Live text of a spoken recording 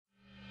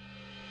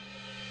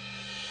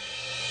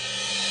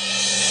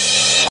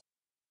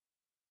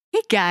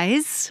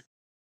Guys,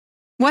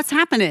 what's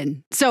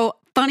happening? So,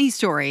 funny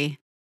story.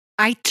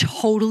 I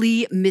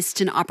totally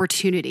missed an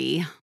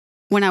opportunity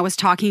when I was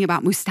talking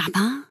about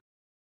Mustafa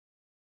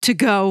to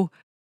go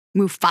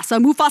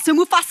Mufasa, Mufasa,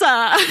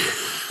 Mufasa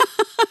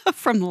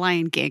from The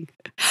Lion King.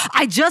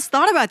 I just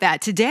thought about that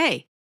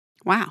today.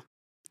 Wow.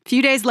 A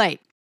few days late.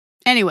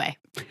 Anyway,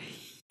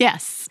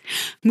 yes,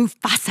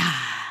 Mufasa,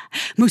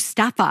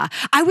 Mustafa.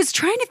 I was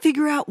trying to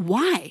figure out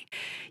why.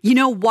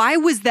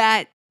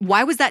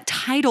 Why was that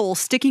title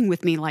sticking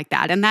with me like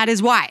that? And that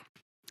is why.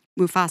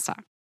 Mufasa.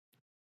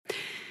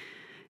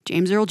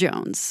 James Earl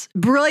Jones.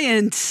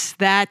 Brilliant.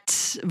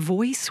 That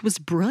voice was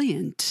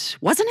brilliant,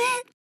 wasn't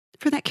it?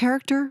 For that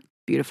character?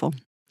 Beautiful.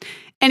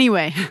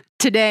 Anyway,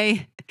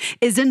 today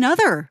is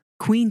another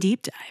Queen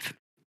Deep Dive.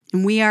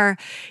 And we are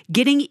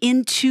getting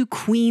into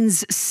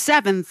Queen's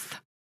 7th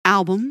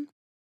album,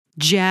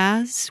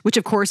 Jazz, which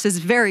of course is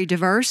very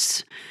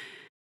diverse,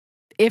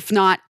 if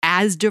not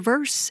as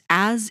diverse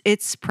as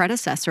its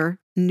predecessor,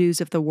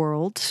 News of the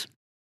World.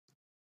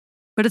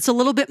 But it's a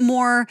little bit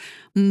more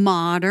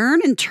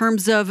modern in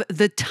terms of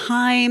the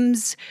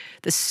times,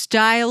 the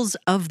styles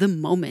of the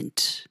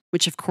moment,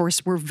 which of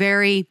course were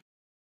very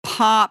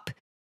pop,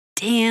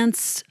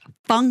 dance,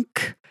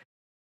 funk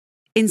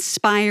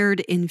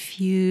inspired,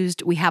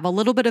 infused. We have a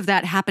little bit of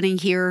that happening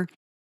here.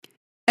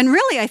 And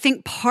really, I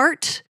think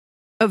part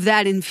of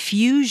that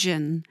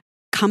infusion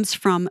comes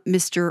from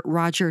Mr.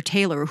 Roger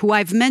Taylor, who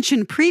I've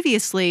mentioned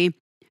previously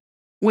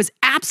was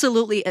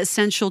absolutely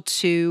essential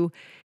to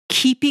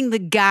keeping the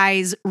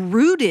guys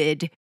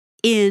rooted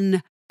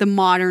in the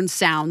modern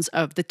sounds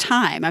of the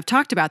time. I've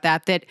talked about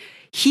that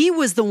he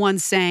was the one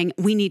saying,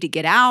 we need to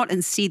get out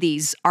and see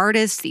these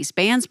artists, these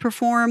bands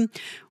perform.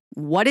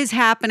 What is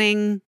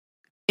happening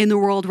in the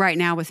world right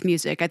now with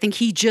music? I think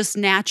he just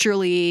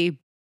naturally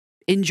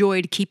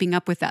enjoyed keeping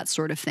up with that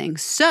sort of thing.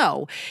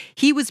 So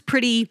he was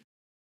pretty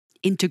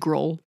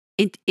integral.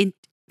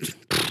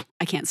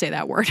 I can't say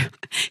that word.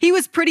 He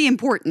was pretty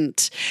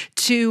important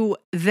to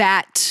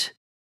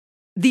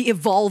the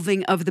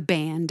evolving of the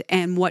band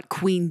and what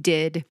Queen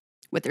did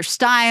with their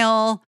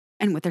style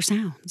and with their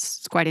sounds.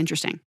 It's quite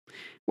interesting.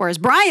 Whereas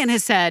Brian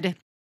has said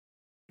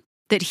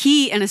that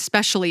he, and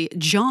especially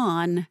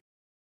John,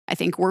 I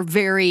think were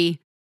very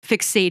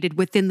fixated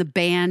within the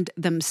band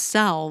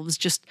themselves,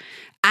 just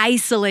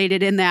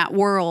isolated in that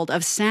world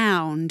of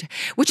sound,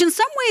 which in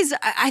some ways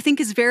I think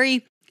it's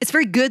very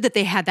good that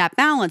they had that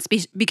balance,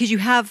 because you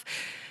have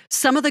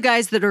some of the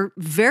guys that are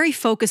very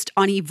focused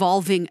on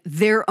evolving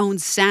their own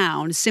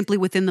sound simply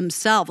within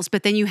themselves,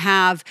 but then you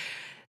have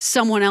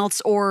someone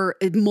else or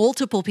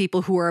multiple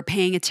people who are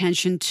paying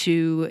attention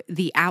to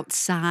the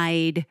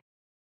outside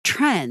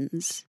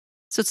trends.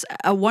 So it's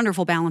a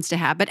wonderful balance to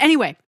have. But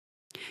anyway,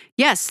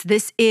 yes,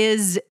 this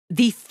is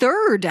the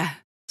 3rd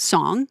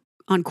song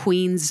on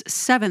Queen's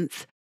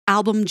 7th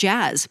album,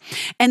 Jazz.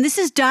 And this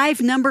is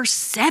dive number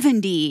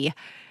 70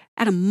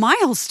 at a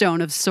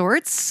milestone of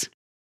sorts.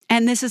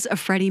 And this is a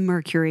Freddie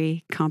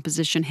Mercury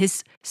composition,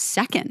 his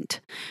 2nd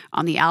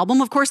on the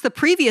album. Of course, the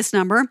previous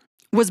number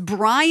was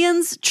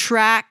Brian's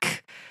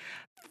track,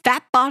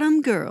 Fat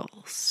Bottom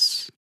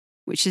Girls,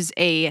 which is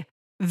a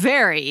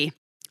very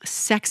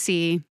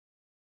sexy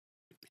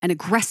and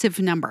aggressive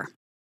number.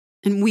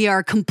 And we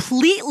are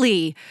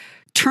completely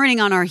turning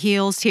on our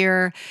heels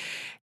here.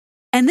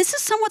 And this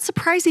is somewhat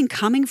surprising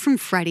coming from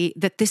Freddie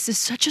that this is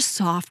such a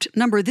soft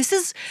number.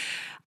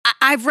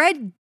 I've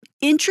read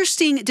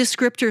interesting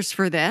descriptors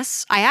for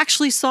this. I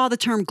actually saw the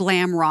term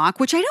glam rock,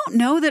 which I don't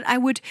know that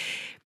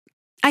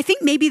I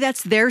think maybe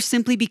that's there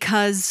simply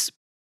because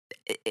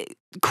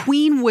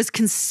Queen was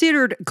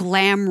considered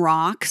glam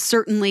rock,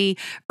 certainly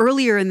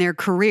earlier in their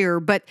career,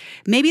 but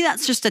maybe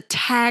that's just a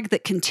tag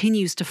that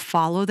continues to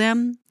follow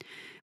them.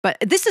 But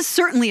this is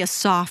certainly a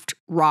soft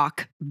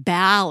rock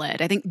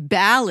ballad. I think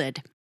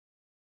ballad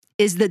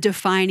is the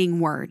defining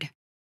word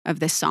of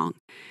this song.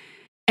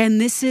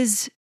 And this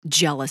is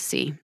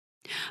Jealousy.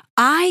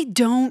 I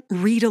don't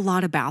read a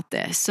lot about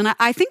this. And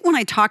I think when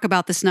I talk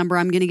about this number,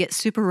 I'm going to get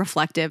super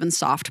reflective and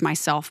soft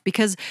myself,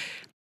 because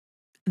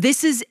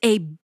this is a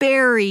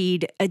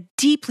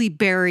deeply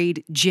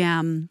buried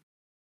gem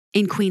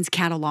in Queen's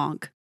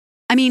catalog.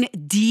 I mean,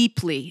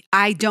 deeply.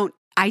 I don't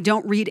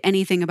read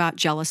anything about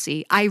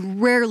jealousy. I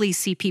rarely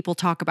see people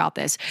talk about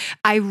this.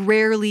 I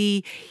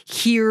rarely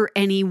hear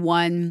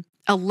anyone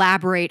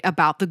elaborate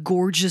about the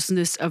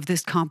gorgeousness of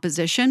this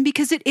composition,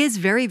 because it is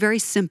very, very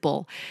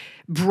simple.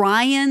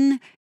 Brian,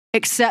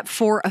 except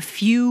for a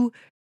few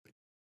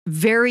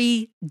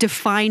very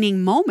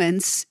defining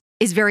moments,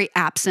 is very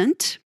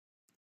absent.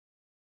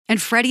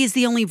 And Freddie is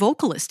the only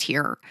vocalist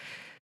here.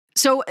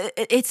 So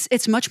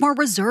it's much more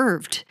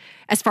reserved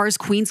as far as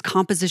Queen's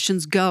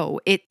compositions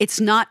go. It's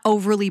not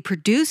overly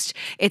produced.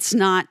 It's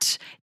not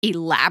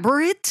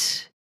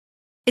elaborate.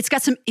 It's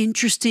got some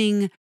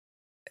interesting,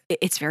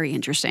 it's very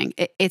interesting.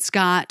 It's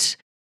got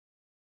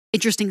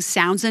interesting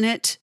sounds in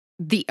it.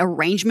 The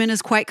arrangement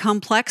is quite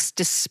complex,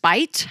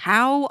 despite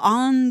how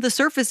on the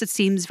surface it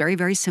seems very,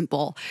 very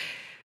simple.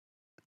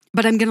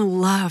 But I'm going to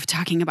love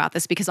talking about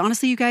this because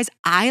honestly, you guys,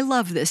 I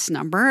love this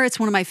number. It's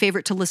one of my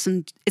favorite to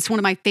listen. It's one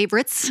of my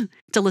favorites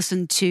to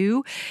listen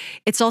to.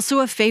 It's also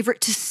a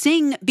favorite to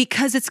sing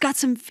because it's got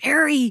some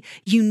very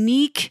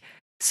unique,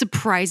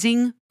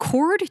 surprising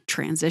chord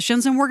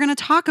transitions. And we're going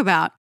to talk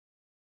about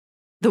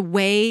the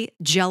way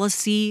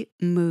jealousy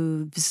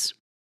moves.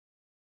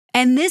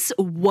 And this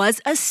was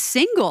a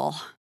single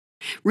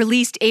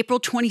released April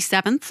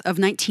 27th of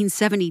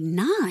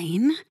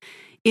 1979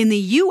 in the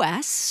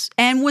US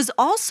and was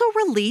also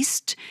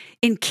released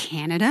in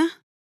Canada,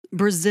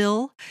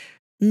 Brazil,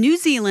 New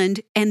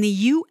Zealand, and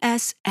the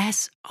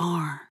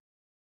USSR.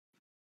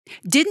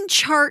 Didn't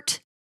chart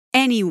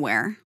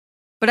anywhere,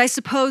 but I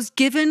suppose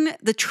given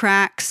the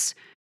track's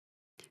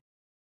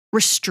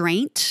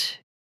restraint,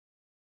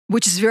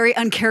 which is very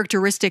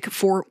uncharacteristic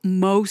for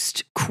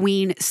most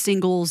Queen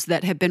singles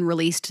that have been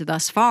released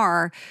thus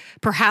far,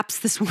 perhaps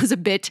this was a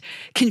bit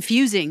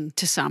confusing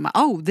to some.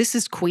 Oh, this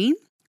is Queen?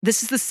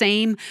 This is the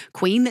same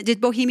Queen that did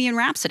Bohemian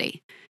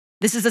Rhapsody.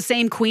 This is the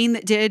same Queen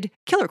that did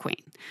Killer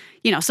Queen.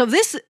 So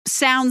this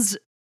sounds,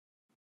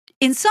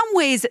 in some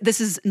ways,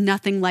 this is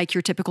nothing like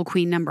your typical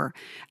Queen number.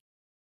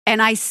 And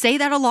I say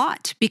that a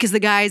lot because the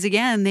guys,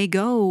 again, they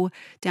go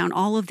down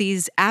all of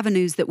these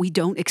avenues that we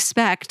don't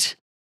expect.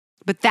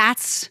 But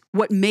that's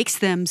what makes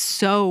them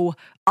so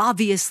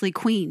obviously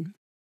Queen.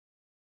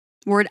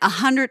 We're at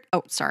 100.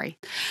 Oh, sorry.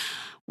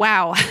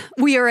 Wow.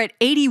 We are at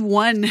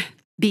 81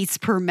 beats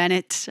per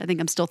minute. I think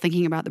I'm still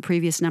thinking about the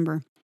previous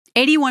number.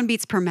 81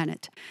 beats per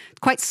minute.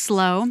 Quite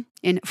slow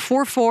in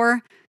 4/4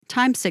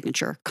 time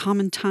signature,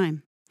 common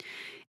time.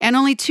 And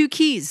only 2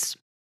 keys,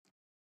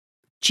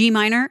 G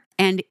minor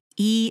and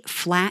E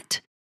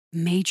flat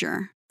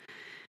major.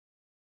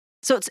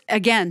 So it's,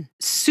 again,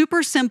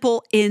 super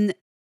simple in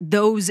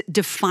those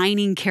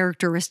defining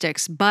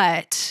characteristics,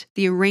 but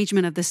the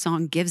arrangement of the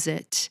song gives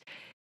it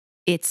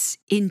its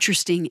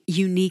interesting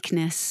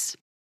uniqueness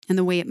and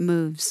the way it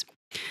moves.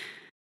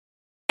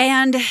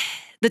 And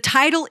the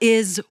title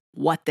is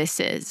What This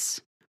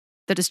Is,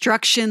 the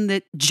destruction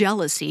that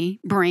jealousy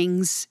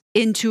brings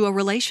into a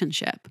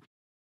relationship.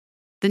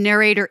 The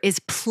narrator is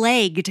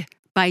plagued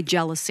by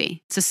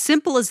jealousy. It's as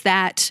simple as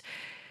that.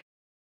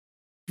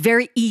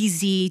 Very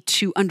easy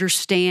to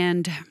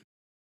understand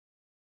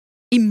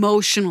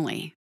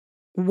emotionally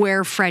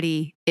where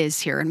Freddie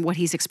is here and what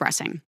he's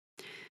expressing.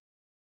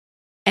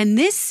 And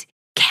this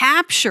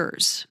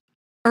captures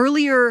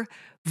earlier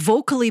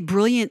vocally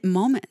brilliant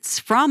moments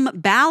from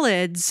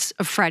ballads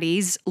of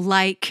Freddie's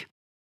like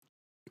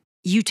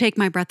You Take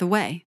My Breath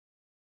Away,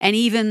 and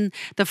even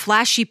the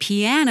flashy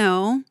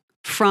piano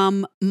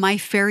from My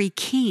Fairy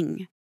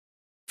King.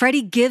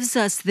 Freddie gives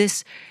us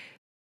this,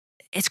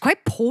 it's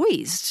quite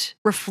poised,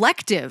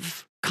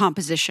 reflective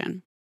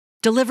composition,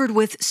 delivered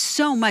with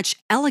so much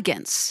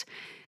elegance,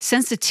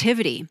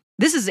 sensitivity.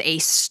 This is a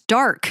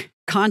stark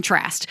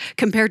contrast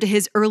compared to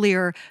his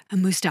earlier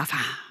Mustafa,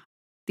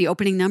 the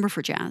opening number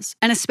for Jazz,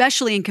 and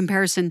especially in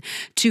comparison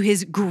to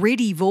his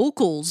gritty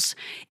vocals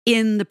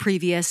in the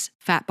previous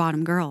Fat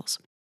Bottom Girls.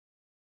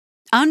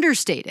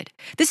 Understated.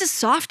 This is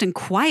soft and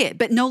quiet,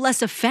 but no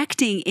less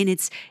affecting in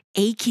its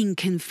aching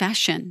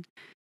confession.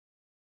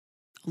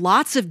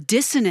 Lots of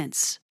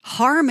dissonance,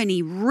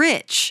 harmony,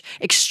 rich,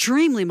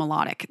 extremely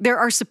melodic. There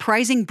are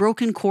surprising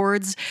broken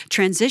chords,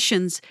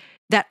 transitions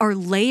that are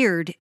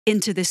layered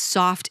into this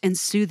soft and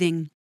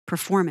soothing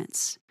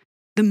performance.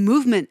 The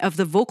movement of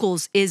the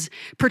vocals is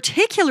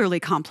particularly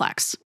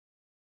complex.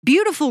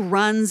 Beautiful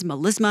runs,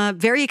 melisma,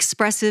 very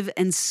expressive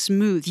and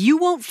smooth. You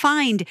won't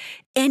find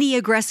any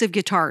aggressive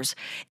guitars,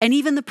 and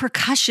even the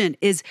percussion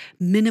is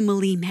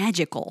minimally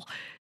magical.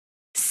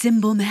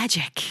 Cymbal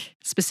magic,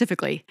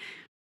 specifically.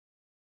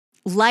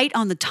 Light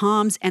on the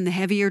toms and the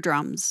heavier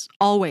drums,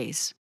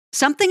 always.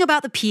 Something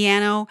about the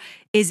piano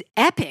is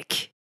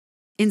epic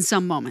in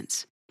some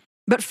moments,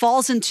 but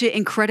falls into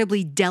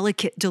incredibly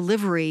delicate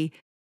delivery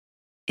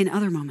in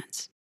other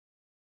moments.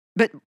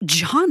 But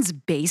John's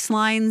bass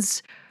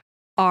lines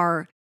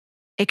are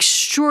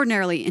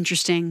extraordinarily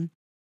interesting,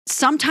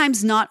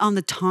 sometimes not on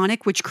the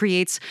tonic, which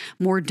creates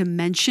more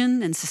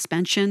dimension and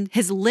suspension.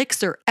 His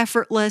licks are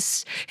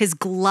effortless, his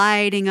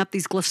gliding up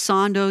these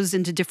glissandos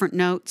into different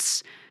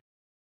notes.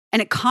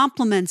 And it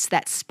complements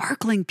that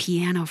sparkling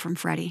piano from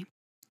Freddie.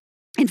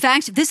 In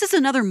fact, this is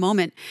another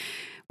moment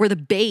where the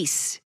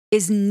bass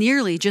is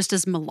nearly just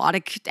as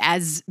melodic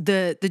as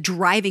the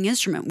driving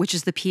instrument, which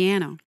is the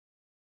piano.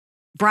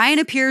 Brian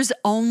appears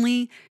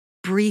only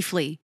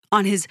briefly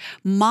on his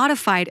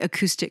modified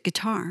acoustic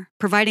guitar,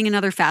 providing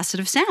another facet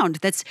of sound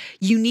that's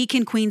unique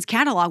in Queen's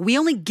catalog. We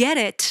only get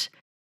it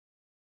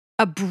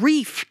a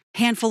brief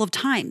handful of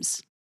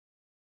times.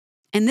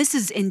 And this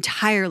is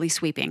entirely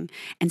sweeping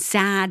and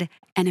sad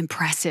and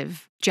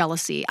impressive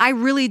jealousy. I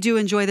really do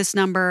enjoy this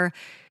number,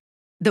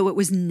 though it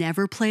was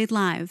never played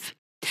live.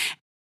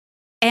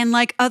 And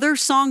like other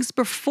songs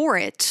before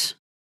it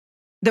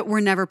that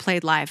were never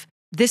played live,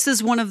 this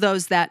is one of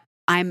those that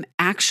I'm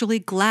actually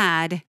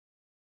glad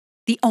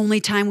the only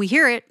time we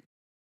hear it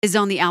is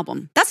on the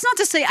album. That's not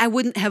to say I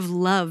wouldn't have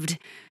loved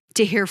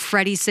to hear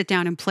Freddie sit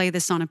down and play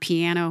this on a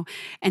piano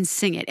and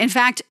sing it. In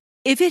fact,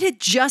 if it had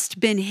just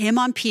been him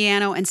on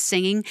piano and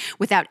singing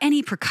without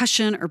any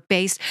percussion or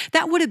bass,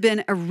 that would have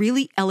been a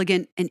really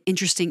elegant and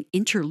interesting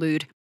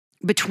interlude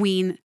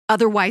between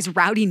otherwise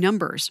rowdy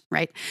numbers,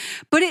 right?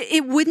 But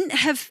it wouldn't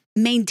have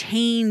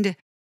maintained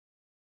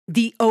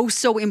the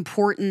so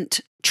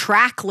important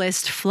track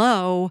list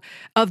flow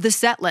of the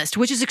set list,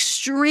 which is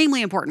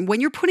extremely important. When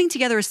you're putting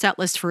together a set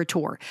list for a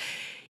tour,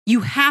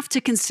 you have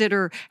to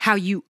consider how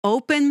you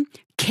open,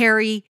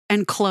 carry,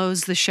 and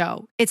close the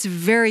show. It's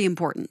very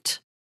important.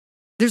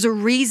 There's a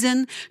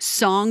reason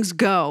songs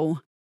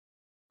go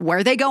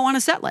where they go on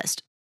a set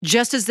list,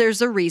 just as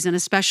there's a reason,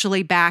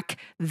 especially back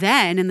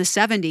then in the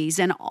 70s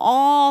and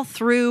all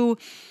through,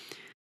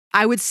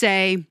 I would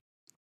say,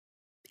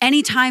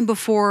 any time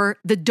before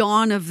the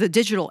dawn of the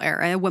digital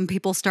era, when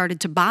people started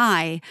to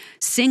buy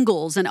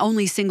singles and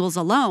only singles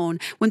alone,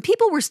 when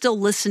people were still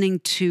listening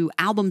to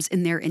albums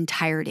in their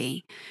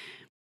entirety,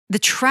 the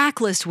track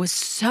list was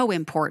so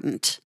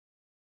important.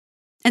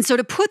 And so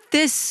to put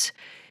this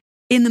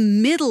in the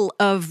middle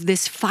of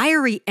this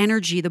fiery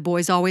energy the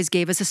boys always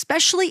gave us,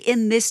 especially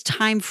in this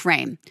time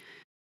frame,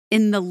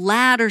 in the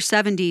latter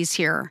 70s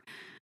here,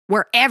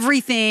 where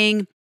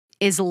everything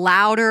is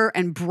louder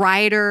and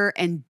brighter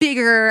and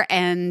bigger,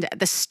 and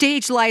the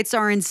stage lights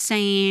are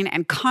insane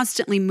and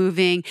constantly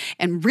moving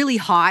and really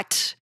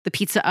hot. The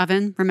pizza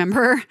oven,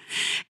 remember?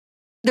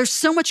 There's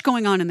so much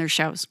going on in their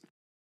shows.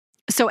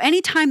 So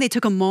anytime they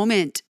took a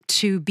moment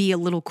to be a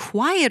little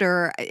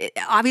quieter,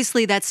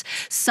 obviously that's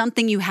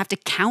something you have to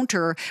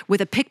counter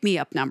with a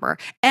pick-me-up number.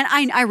 And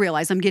I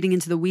realize I'm getting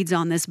into the weeds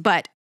on this,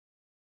 but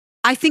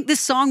I think this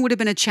song would have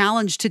been a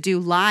challenge to do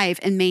live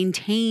and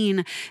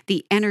maintain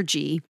the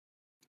energy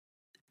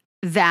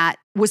that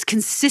was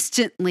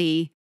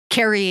consistently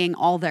carrying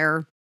all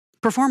their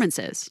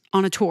performances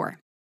on a tour.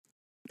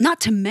 Not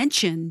to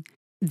mention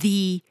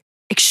the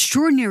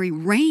extraordinary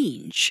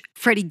range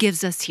Freddie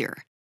gives us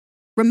here.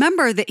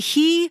 Remember that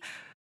he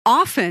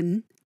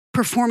often,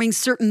 performing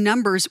certain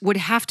numbers, would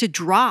have to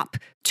drop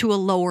to a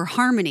lower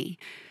harmony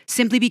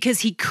simply because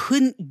he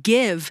couldn't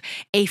give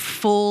a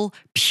full,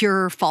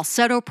 pure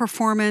falsetto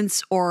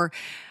performance or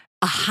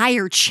a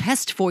higher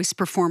chest voice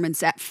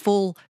performance at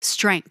full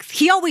strength.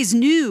 He always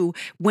knew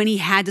when he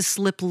had to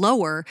slip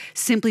lower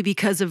simply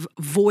because of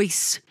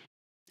voice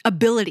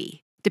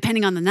ability,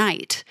 depending on the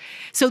night.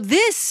 So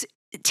this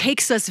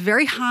takes us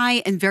very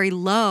high and very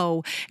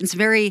low, and it's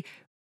very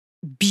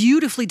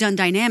beautifully done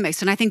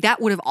dynamics. And I think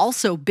that would have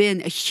also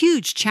been a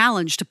huge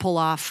challenge to pull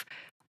off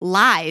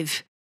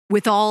live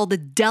with all the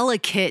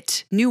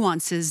delicate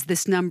nuances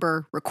this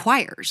number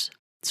requires.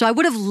 So I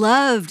would have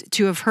loved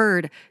to have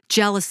heard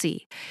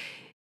Jealousy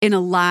in a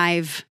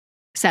live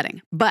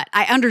setting, but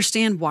I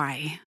understand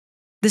why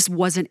this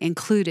wasn't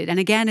included. And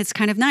again, it's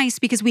kind of nice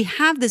because we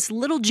have this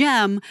little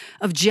gem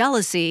of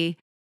Jealousy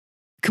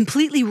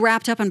completely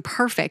wrapped up and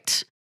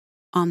perfect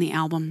on the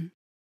album.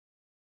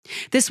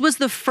 This was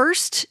the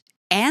first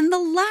and the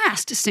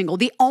last single,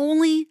 the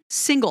only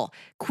single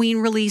Queen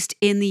released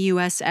in the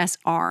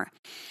USSR.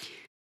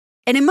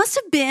 And it must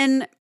have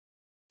been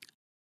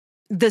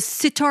the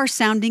sitar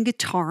sounding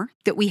guitar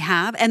that we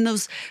have and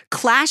those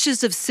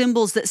clashes of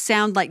cymbals that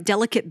sound like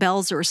delicate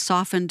bells or a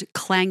softened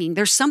clanging.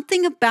 There's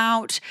something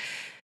about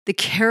the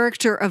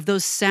character of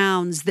those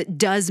sounds that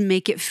does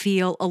make it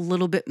feel a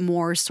little bit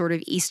more sort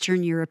of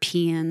Eastern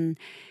European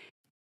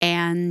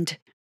and,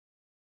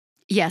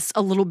 yes,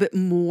 a little bit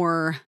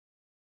more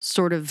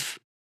sort of,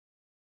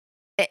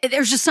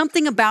 there's just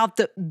something about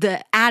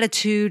the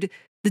attitude,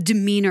 the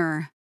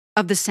demeanor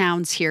of the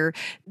sounds here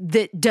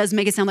that does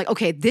make it sound like,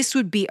 okay, this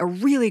would be a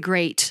really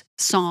great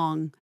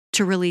song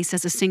to release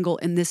as a single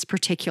in this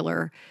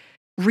particular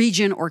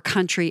region or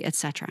country,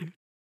 etc.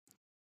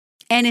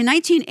 And in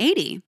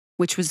 1980,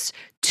 which was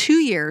 2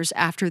 years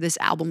after this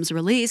album's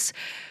release,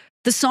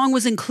 the song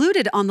was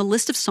included on the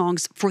list of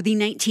songs for the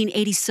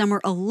 1980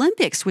 Summer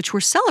Olympics, which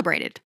were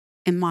celebrated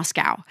in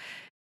Moscow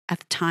at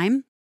the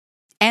time.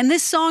 And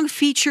this song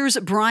features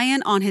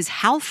Brian on his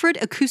Halford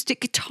acoustic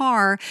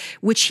guitar,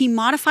 which he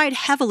modified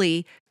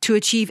heavily to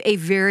achieve a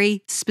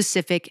very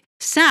specific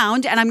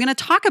sound. And I'm going to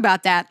talk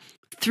about that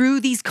through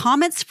these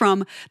comments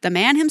from the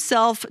man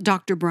himself,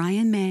 Dr.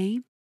 Brian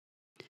May,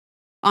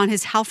 on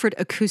his Halford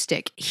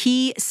acoustic.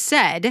 He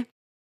said,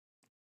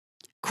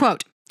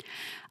 quote,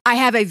 "I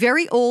have a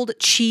very old,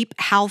 cheap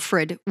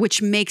Halford,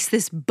 which makes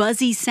this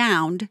buzzy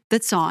sound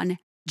that's on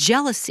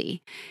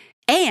Jealousy,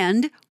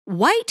 and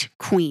White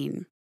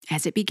Queen,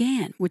 as it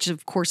began," which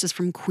of course is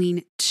from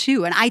Queen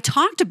 2. And I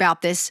talked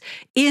about this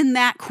in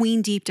that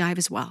Queen deep dive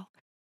as well.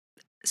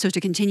 So to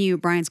continue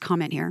Brian's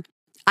comment here,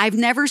 "I've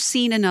never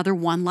seen another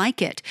one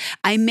like it.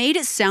 I made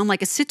it sound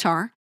like a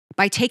sitar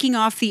by taking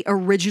off the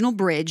original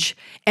bridge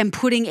and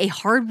putting a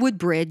hardwood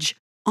bridge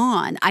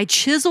on. I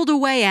chiseled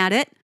away at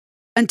it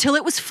until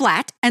it was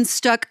flat and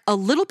stuck a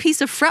little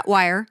piece of fret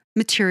wire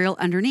material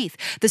underneath.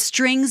 The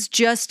strings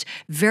just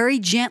very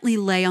gently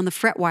lay on the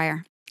fret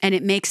wire. and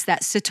it makes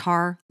that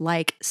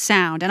sitar-like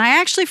sound. And I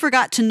actually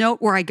forgot to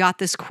note where I got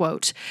this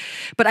quote,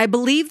 but I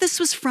believe this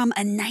was from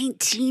a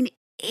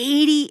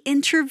 1980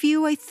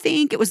 interview, I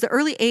think. It was the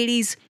early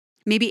 80s,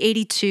 maybe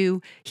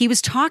 82. He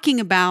was talking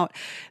about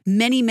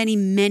many, many,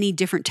 many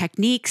different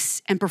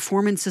techniques and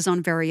performances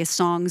on various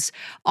songs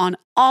on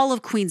all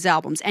of Queen's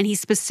albums. And he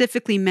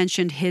specifically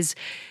mentioned his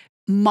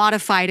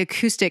modified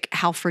acoustic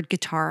Halford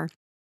guitar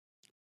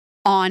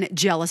on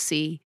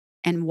Jealousy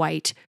and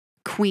White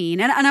Queen.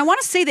 And I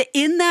want to say that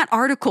in that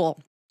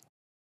article,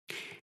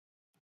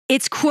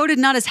 it's quoted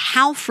not as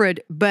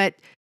Halford, but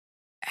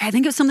I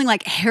think it was something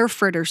like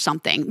Hereford or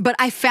something. But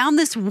I found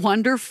this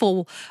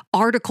wonderful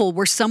article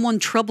where someone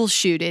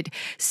troubleshooted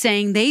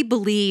saying they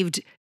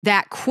believed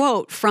that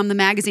quote from the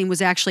magazine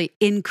was actually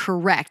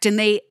incorrect. And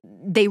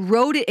they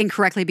wrote it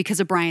incorrectly because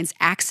of Brian's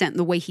accent,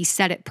 the way he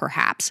said it,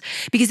 perhaps.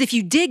 Because if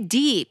you dig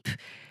deep,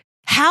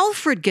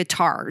 Halford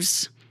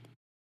guitars,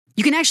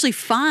 you can actually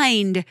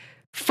find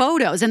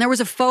photos. And there was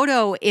a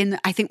photo in,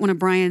 I think, one of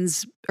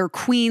Brian's, or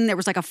Queen, there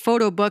was like a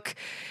photo book.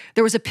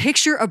 There was a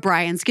picture of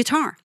Brian's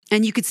guitar,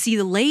 and you could see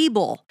the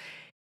label.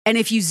 And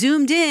if you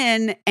zoomed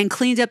in and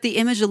cleaned up the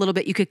image a little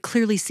bit, you could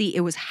clearly see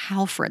it was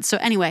Halford. So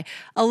anyway,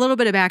 a little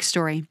bit of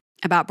backstory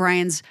about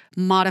Brian's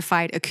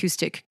modified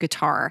acoustic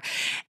guitar.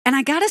 And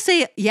I gotta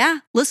say, yeah,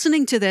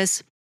 listening to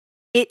this,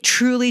 it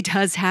truly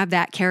does have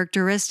that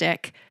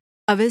characteristic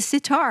of a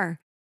sitar.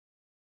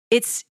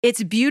 It's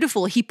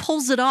beautiful. He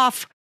pulls it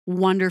off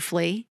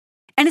wonderfully.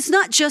 And it's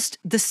not just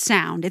the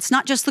sound. It's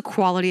not just the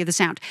quality of the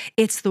sound.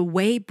 It's the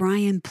way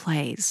Brian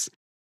plays.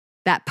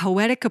 That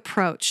poetic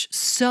approach,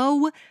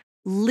 so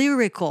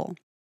lyrical.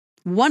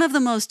 One of the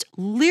most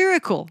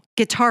lyrical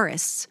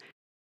guitarists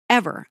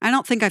ever. I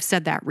don't think I've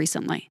said that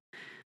recently.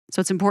 So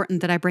it's important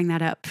that I bring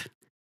that up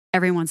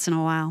every once in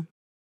a while.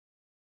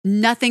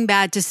 Nothing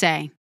bad to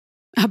say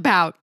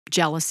about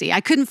Jealousy.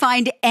 I couldn't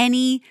find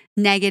any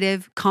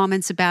negative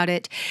comments about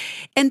it.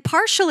 And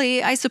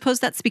partially, I suppose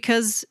that's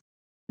because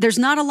there's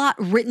not a lot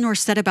written or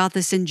said about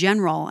this in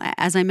general.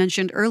 As I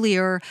mentioned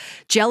earlier,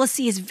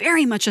 Jealousy is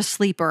very much a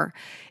sleeper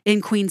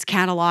in Queen's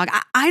catalog.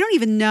 I don't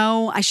even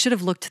know, I should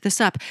have looked this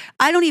up.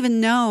 I don't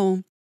even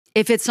know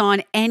if it's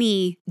on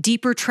any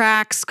deeper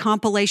tracks,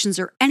 compilations,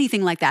 or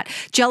anything like that.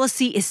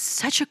 Jealousy is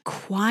such a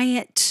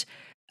quiet,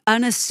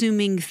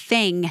 unassuming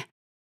thing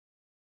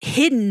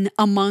hidden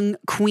among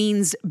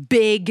Queen's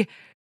big,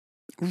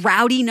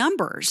 rowdy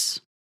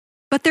numbers.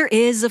 But there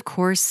is, of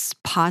course,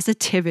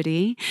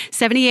 positivity.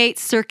 78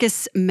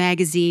 Circus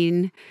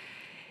Magazine,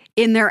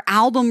 in their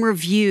album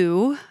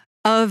review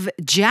of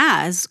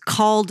jazz,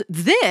 called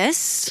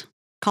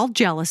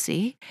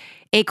Jealousy,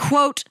 a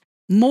quote,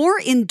 more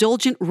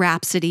indulgent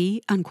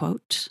rhapsody,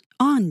 unquote,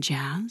 on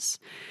jazz.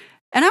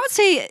 And I would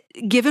say,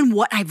 given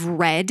what I've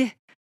read,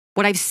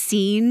 what I've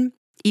seen,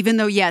 even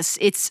though, yes,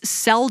 it's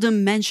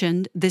seldom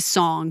mentioned, this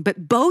song,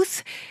 but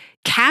both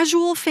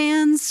casual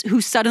fans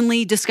who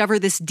suddenly discover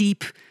this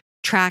deep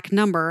track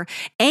number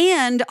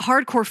and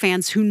hardcore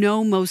fans who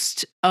know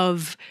most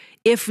of,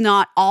 if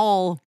not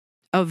all,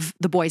 of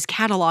the boys'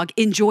 catalog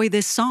enjoy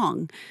this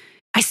song.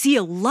 I see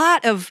a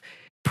lot of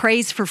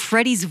praise for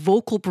Freddie's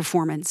vocal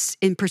performance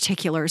in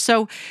particular.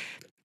 So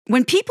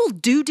when people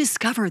do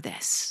discover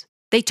this,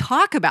 they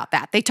talk about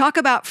that. They talk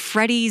about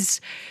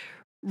Freddie's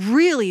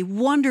really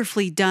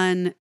wonderfully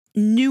done,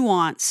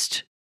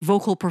 nuanced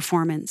vocal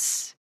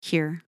performance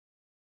here.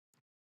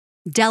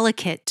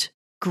 Delicate,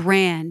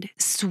 grand,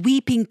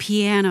 sweeping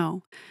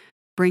piano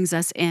brings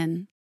us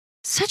in.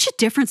 Such a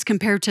difference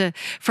compared to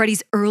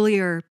Freddie's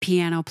earlier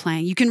piano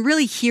playing. You can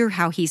really hear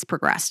how he's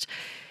progressed.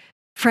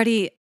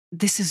 Freddie,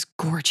 this is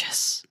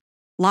gorgeous.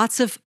 Lots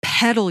of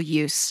pedal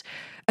use,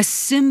 a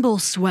cymbal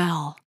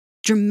swell,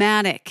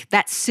 dramatic,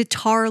 that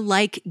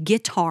sitar-like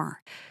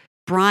guitar.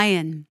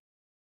 Brian,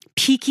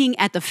 peaking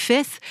at the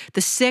 5th,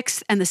 the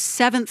 6th, and the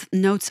 7th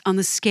notes on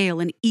the scale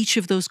in each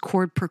of those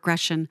chord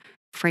progression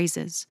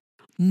phrases.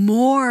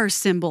 More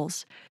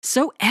cymbals,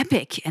 so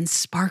epic and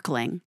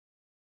sparkling.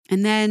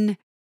 And then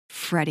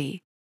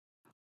Freddie.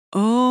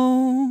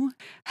 Oh,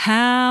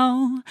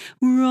 how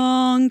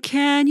wrong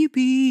can you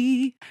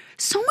be?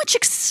 So much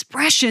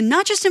expression,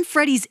 not just in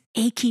Freddie's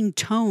aching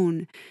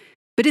tone,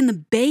 but in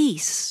the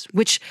bass,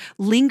 which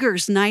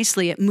lingers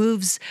nicely. It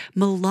moves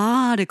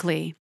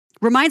melodically.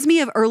 Reminds me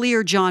of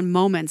earlier John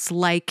moments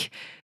like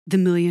the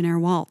Millionaire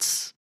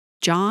Waltz.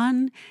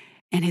 John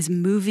and his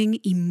moving,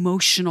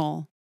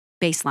 emotional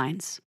bass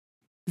lines.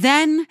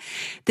 Then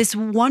this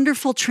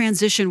wonderful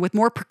transition with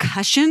more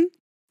percussion,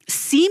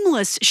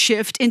 seamless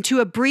shift into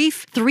a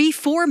brief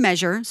 3/4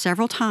 measure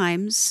several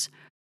times.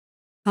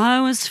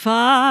 I was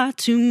far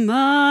too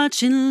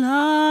much in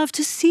love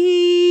to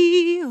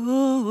see.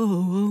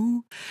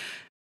 Oh.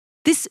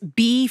 This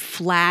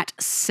B-flat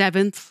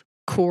 7th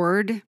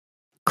chord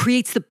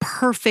creates the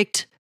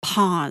perfect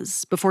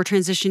pause before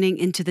transitioning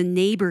into the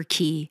neighbor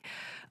key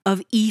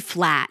of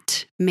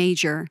E-flat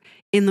major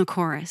in the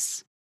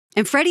chorus.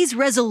 And Freddie's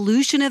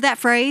resolution of that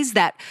phrase,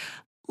 that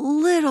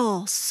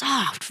little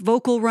soft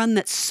vocal run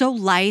that's so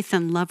lithe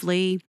and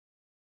lovely,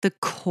 the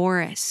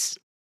chorus.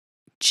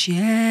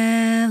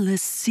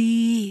 Jealousy,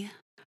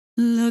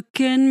 look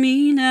at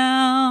me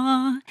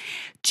now.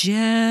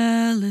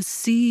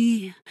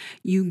 Jealousy,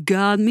 you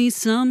got me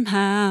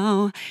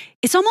somehow.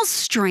 It's almost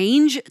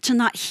strange to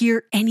not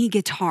hear any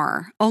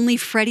guitar, only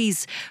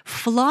Freddie's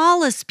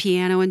flawless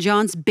piano and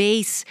John's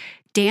bass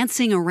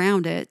dancing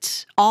around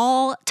it,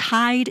 all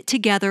tied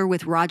together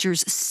with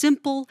Roger's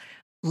simple,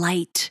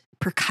 light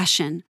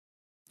percussion.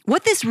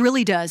 What this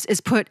really does is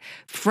put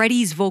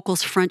Freddie's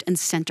vocals front and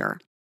center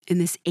in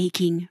this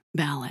aching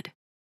ballad.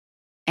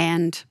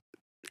 And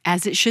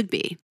as it should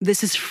be,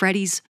 this is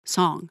Freddie's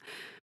song.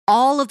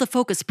 All of the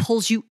focus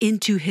pulls you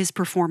into his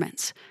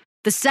performance.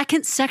 The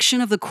second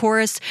section of the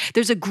chorus,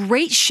 there's a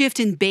great shift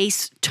in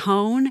bass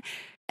tone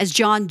as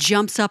John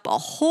jumps up a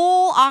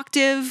whole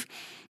octave.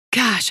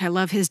 Gosh, I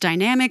love his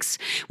dynamics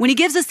when he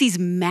gives us these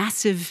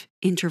massive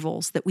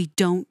intervals that we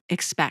don't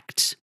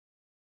expect.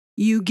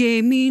 You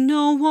gave me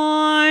no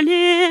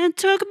warning,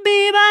 took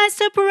me by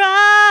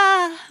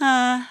surprise.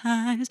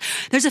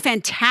 There's a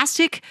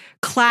fantastic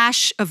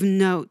clash of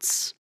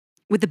notes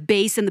with the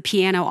bass and the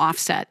piano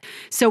offset.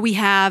 So we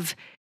have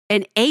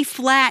an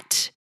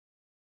A-flat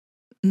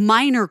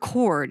minor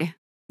chord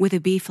with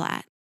a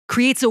B-flat.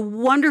 Creates a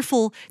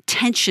wonderful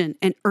tension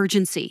and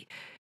urgency.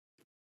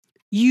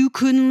 You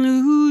couldn't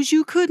lose,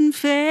 you couldn't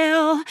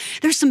fail.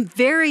 There's some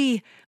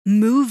very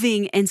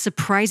moving and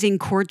surprising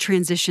chord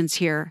transitions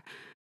here,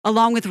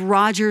 along with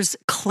Roger's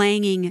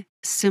clanging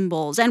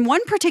cymbals. And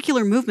one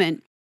particular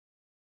movement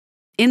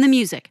in the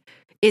music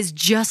is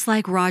just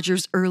like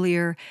Roger's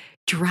earlier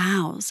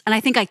drowse. And I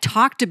think I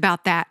talked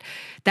about that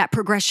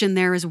progression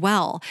there as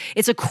well.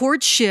 It's a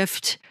chord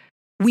shift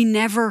we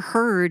never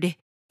heard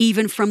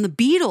even from the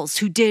Beatles,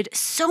 who did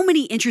so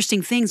many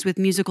interesting things with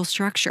musical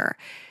structure.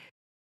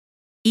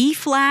 E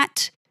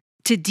flat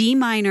to D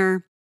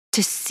minor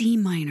to C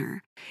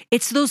minor.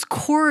 It's those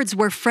chords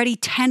where Freddie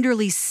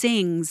tenderly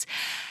sings,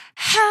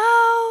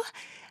 how,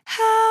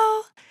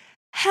 oh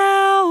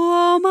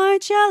my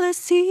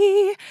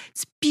jealousy.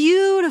 It's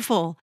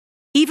beautiful.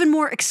 Even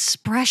more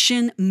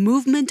expression,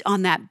 movement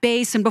on that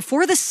bass. And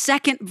before the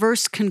second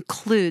verse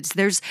concludes,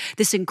 there's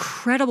this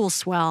incredible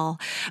swell,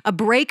 a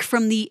break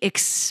from the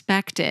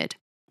expected.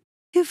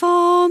 If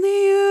only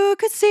you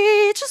could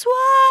see just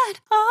what,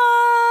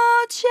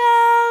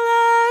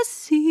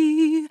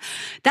 jealousy.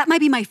 That might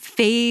be my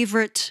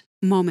favorite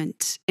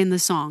moment in the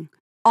song.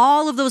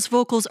 All of those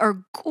vocals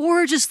are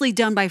gorgeously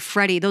done by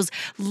Freddie, those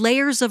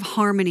layers of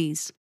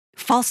harmonies,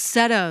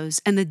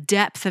 falsettos, and the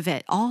depth of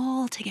it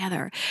all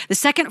together. The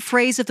second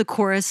phrase of the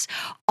chorus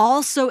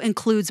also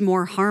includes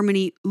more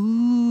harmony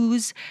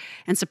oohs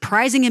and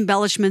surprising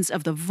embellishments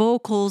of the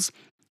vocals.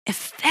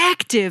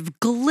 Effective,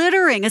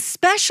 glittering,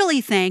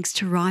 especially thanks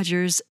to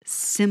Roger's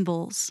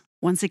cymbals,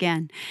 once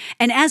again.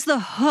 And as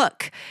the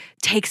hook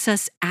takes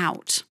us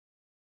out,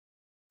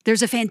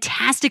 there's a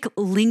fantastic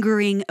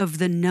lingering of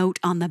the note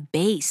on the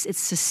bass. It's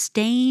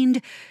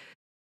sustained.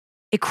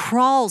 It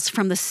crawls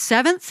from the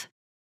seventh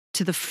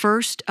to the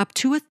first up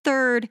to a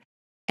third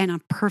and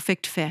a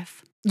perfect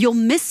fifth. You'll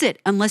miss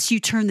it unless you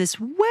turn this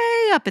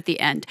way up at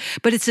the end,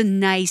 but it's a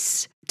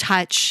nice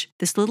touch,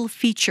 this little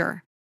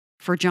feature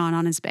for John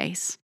on his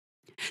bass.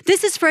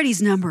 This is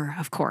Freddie's number,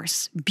 of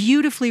course,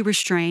 beautifully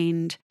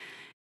restrained.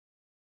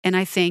 And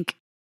I think,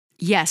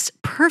 yes,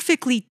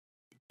 perfectly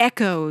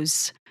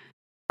echoes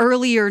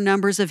earlier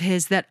numbers of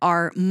his that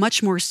are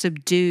much more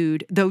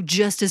subdued, though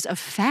just as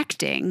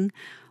affecting,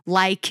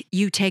 like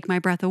You Take My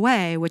Breath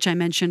Away, which I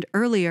mentioned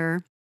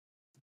earlier.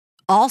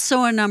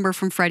 Also a number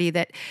from Freddie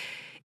that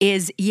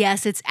is,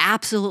 yes, it's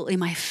absolutely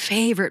my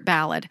favorite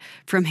ballad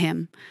from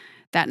him,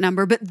 that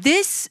number. But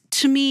this,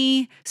 to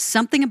me,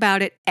 something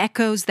about it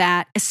echoes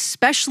that,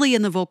 especially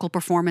in the vocal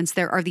performance.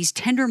 There are these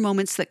tender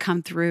moments that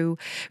come through.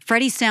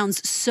 Freddie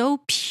sounds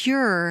so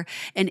pure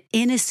and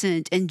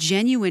innocent and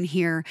genuine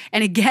here.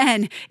 And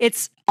again,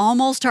 it's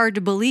almost hard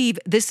to believe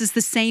this is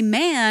the same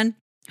man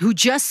who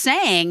just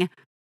sang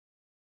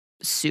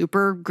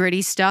super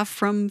gritty stuff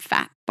from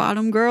Fat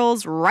Bottom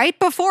Girls right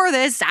before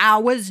this. I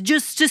was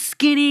just a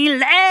skinny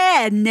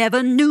lad,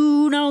 never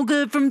knew no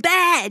good from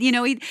bad. You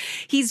know,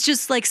 he's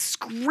just like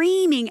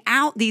screaming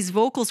out these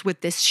vocals with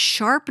this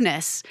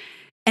sharpness.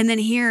 And then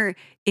here,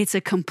 it's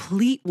a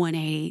complete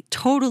 180,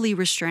 totally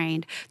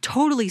restrained,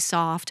 totally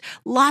soft,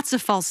 lots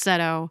of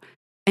falsetto,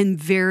 and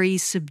very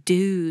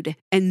subdued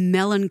and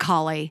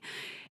melancholy,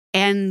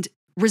 and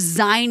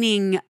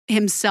resigning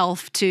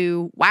himself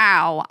to,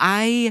 wow,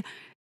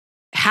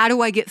 how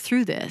do I get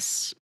through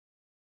this?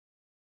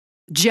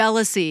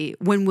 Jealousy,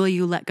 when will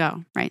you let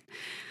go, right?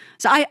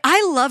 So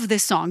I love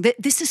this song.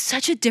 This is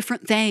such a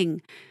different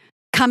thing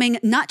coming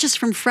not just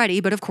from Freddie,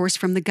 but of course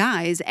from the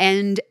guys.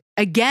 And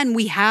again,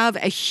 we have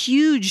a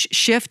huge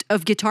shift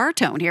of guitar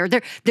tone here.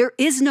 There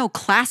is no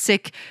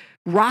classic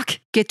rock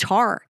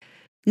guitar,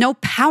 no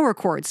power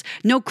chords,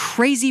 no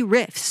crazy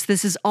riffs.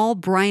 This is all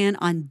Brian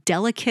on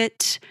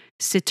delicate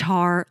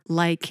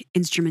sitar-like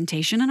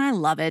instrumentation, and I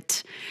love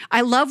it.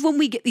 I love when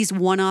we get these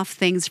one-off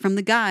things from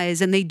the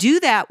guys, and they do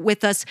that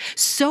with us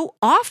so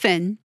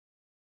often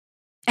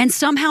and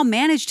somehow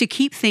manage to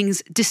keep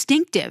things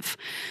distinctive.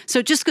 So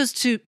it just goes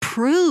to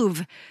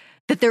prove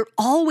that they're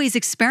always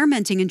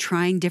experimenting and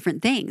trying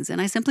different things.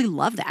 And I simply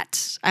love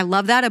that. I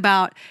love that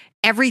about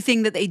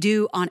everything that they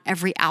do on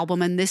every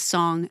album. And this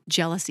song,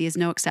 Jealousy, is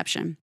no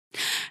exception.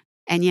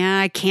 And yeah,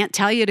 I can't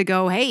tell you to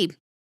go, hey,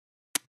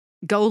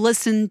 go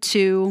listen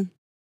to,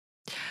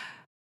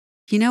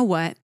 you know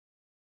what?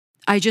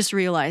 I just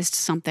realized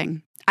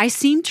something. I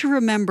seem to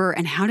remember,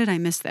 and how did I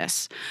miss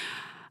this?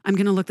 I'm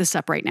going to look this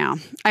up right now.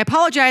 I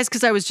apologize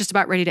because I was just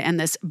about ready to end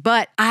this,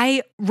 but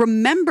I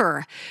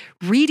remember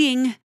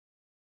reading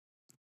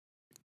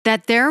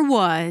that there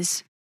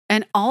was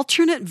an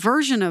alternate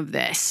version of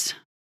this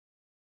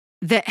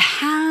that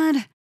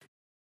had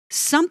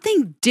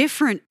something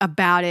different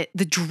about it.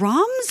 The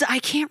drums, I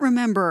can't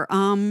remember.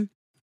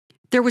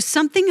 There was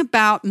something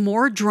about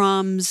more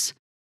drums.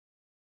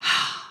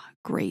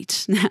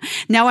 Great.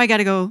 Now I got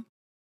to go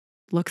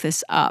look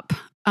this up.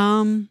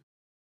 I'm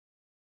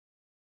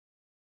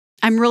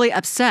really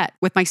upset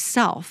with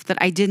myself that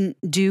I didn't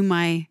do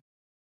my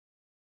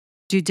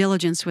due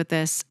diligence with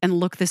this and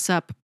look this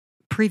up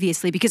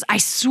previously, because I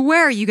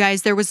swear, you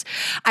guys,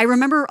 I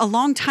remember a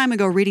long time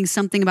ago reading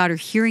something about or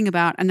hearing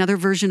about another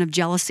version of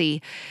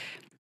Jealousy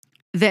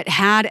that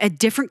had a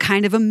different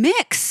kind of a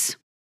mix.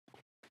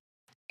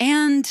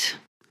 And,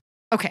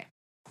 okay,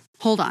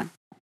 hold on.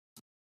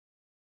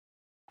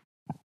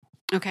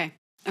 Okay.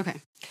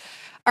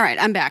 All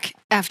right, I'm back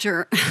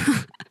after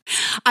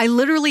I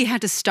literally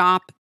had to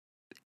stop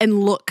and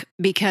look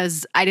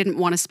because I didn't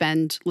want to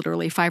spend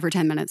literally 5 or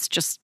 10 minutes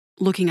just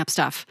looking up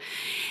stuff.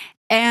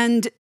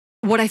 And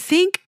what I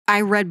think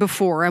I read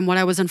before and what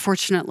I was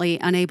unfortunately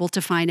unable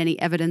to find any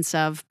evidence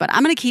of, but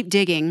I'm going to keep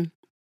digging,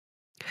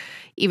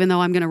 even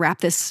though I'm going to wrap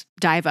this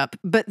dive up,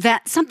 but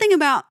that something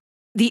about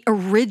the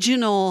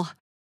original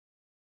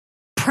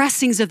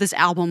pressings of this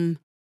album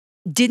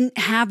didn't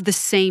have the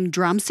same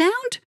drum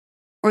sound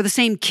or the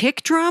same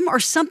kick drum or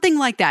something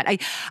like that.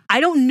 I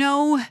don't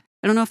know.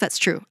 I don't know if that's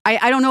true.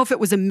 I don't know if it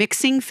was a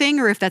mixing thing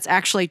or if that's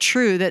actually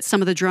true that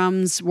some of the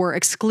drums were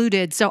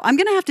excluded. So I'm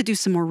going to have to do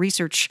some more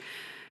research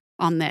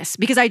on this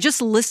because I just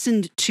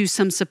listened to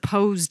some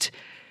supposed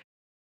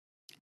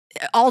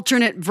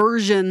alternate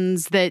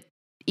versions that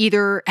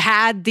either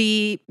had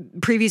the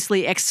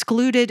previously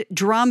excluded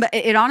drum.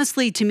 It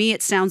honestly, to me,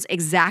 it sounds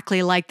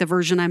exactly like the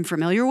version I'm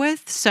familiar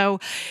with. So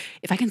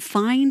if I can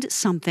find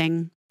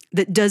something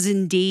that does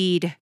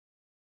indeed,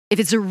 if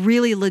it's a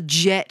really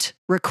legit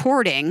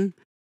recording,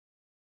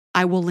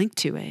 I will link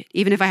to it,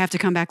 even if I have to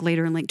come back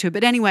later and link to it.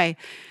 But anyway,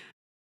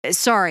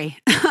 sorry,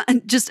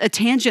 just a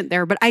tangent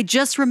there, but I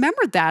just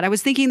remembered that. I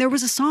was thinking there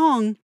was a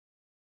song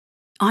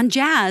on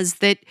Jazz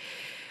that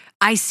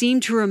I seem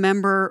to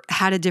remember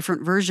had a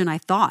different version, I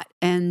thought.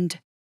 And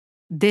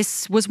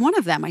this was one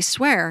of them, I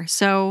swear.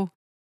 So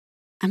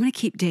I'm going to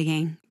keep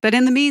digging. But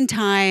in the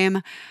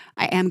meantime,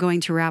 I am going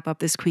to wrap up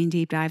this Queen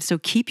Deep Dive. So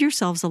keep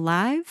yourselves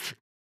alive.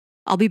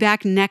 I'll be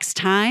back next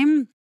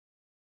time.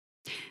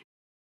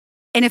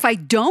 And if I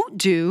don't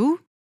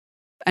do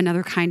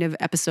another kind of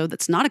episode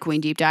that's not a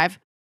Queen Deep Dive,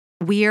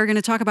 we are going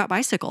to talk about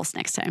bicycles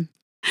next time.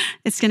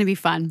 It's going to be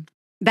fun.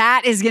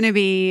 That is going to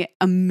be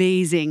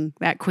amazing,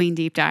 that Queen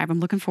Deep Dive. I'm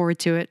looking forward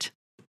to it.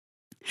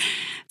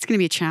 It's going to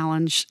be a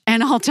challenge,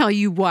 and I'll tell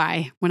you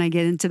why when I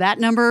get into that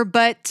number.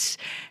 But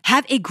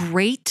have a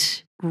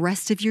great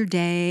rest of your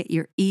day,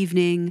 your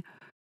evening.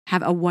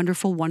 Have a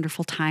wonderful,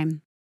 wonderful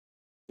time.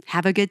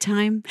 Have a good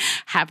time.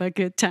 Have a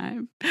good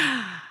time.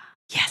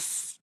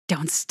 Yes.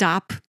 Don't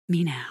stop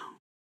me now.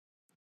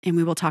 And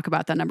we will talk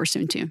about that number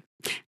soon too.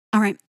 All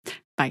right.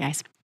 Bye,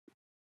 guys.